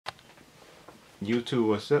YouTube,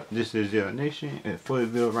 what's up? This is your nation, and for the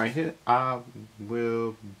video right here, I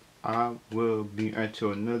will be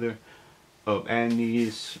into another of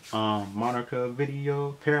Agnes Monica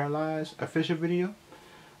video, Paralyzed official video.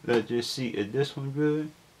 Let's just see if this one good,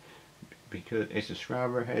 because a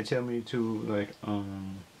subscriber had tell me to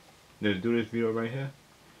let's do this video right here.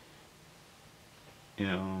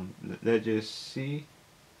 And let's just see.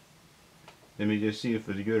 Let me just see if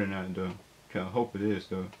it's good or not though. I hope it is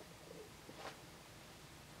though.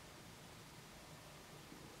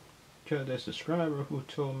 Cause that subscriber who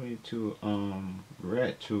told me to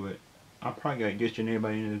react to it, I probably gotta get your name by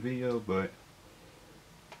the end of the video, but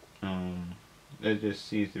let's just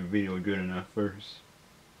see if the video is good or not first.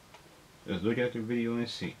 Let's look at the video and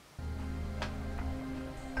see.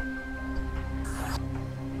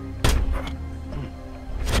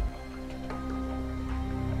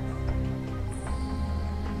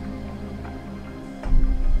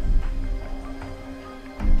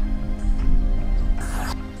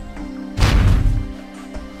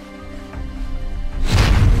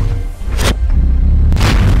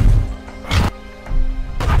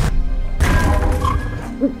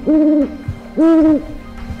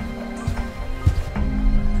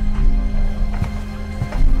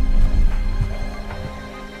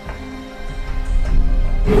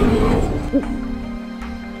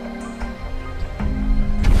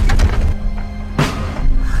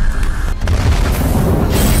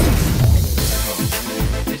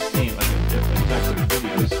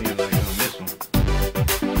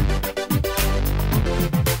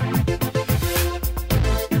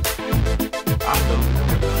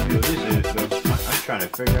 Trying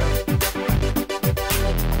to figure out.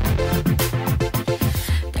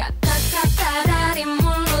 Kata-kata dari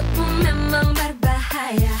mulutmu memang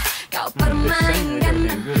berbahaya. Kau permainkan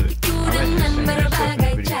hatiku dengan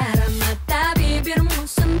berbagai cara. Mata bibirmu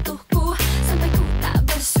sentuhku sampai ku tak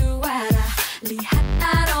bersuara. Lihat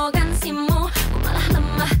arogansimu, ku malah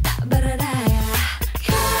lemah tak berdaya.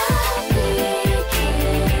 Kau pikir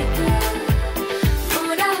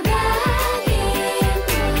mudah bagimu,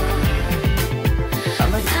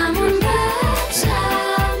 namun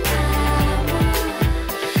bersamamu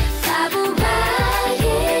tak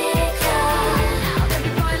bagiku. Now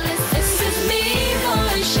baby boy, this is me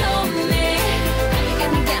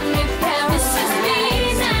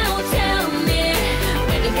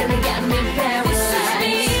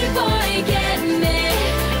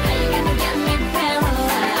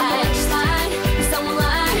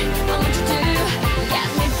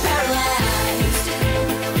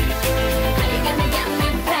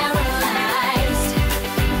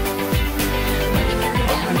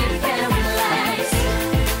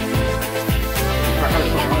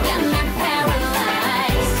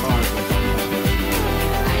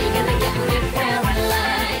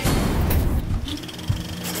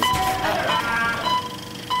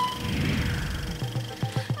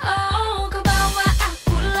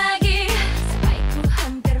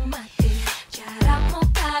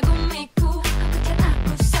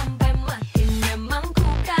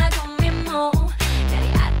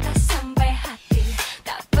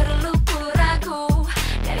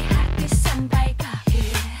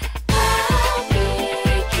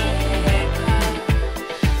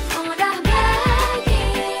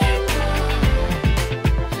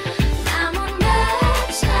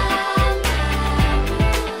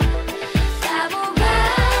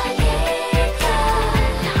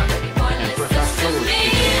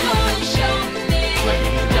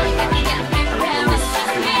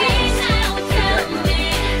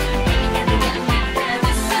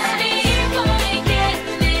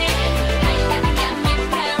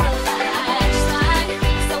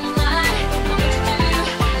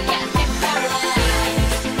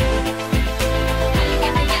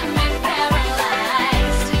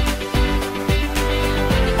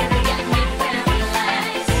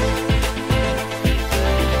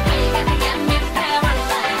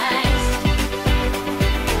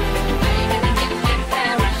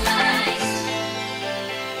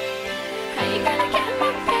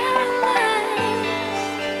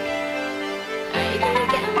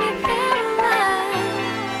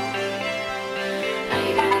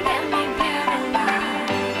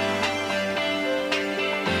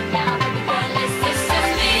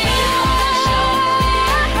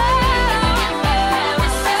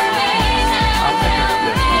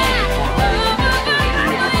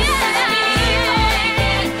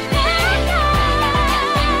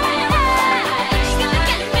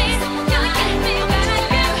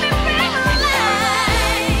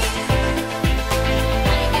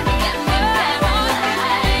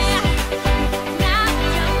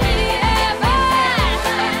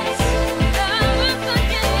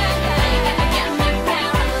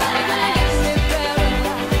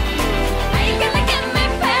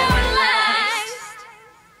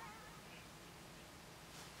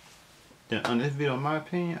video, in my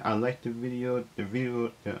opinion, I like the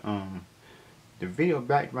video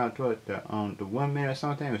background toward the 1 minute or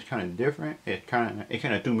something was kind of different. It kind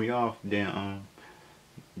of threw me off. Then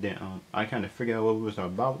I kind of figured out what it was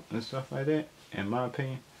about and stuff like that. In my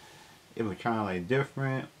opinion, it was kind of like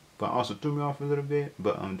different, but also threw me off a little bit.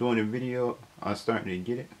 But doing the video, I was starting to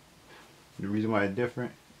get it. The reason why it's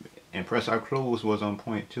different, and plus her clothes was on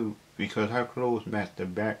point too, because her clothes matched the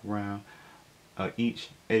background of each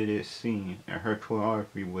edited scene, and her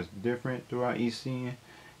choreography was different throughout each scene,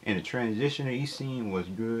 and the transition of each scene was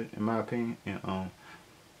good in my opinion. And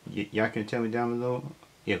y'all can tell me down below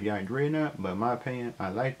if y'all agree or not, but in my opinion, I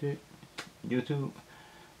liked it. YouTube.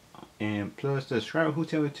 And plus the subscriber who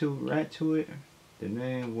told me to react to it, the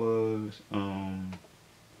name was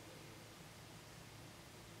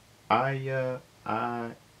ILYA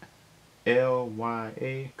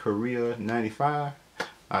Korea 95.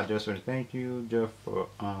 I just want to thank you just for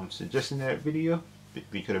suggesting that video,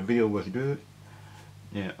 because the video was good.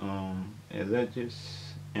 And let's just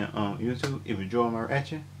YouTube, if you enjoy my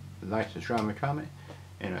reaction, like, subscribe, and comment,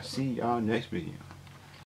 and I'll see y'all next video.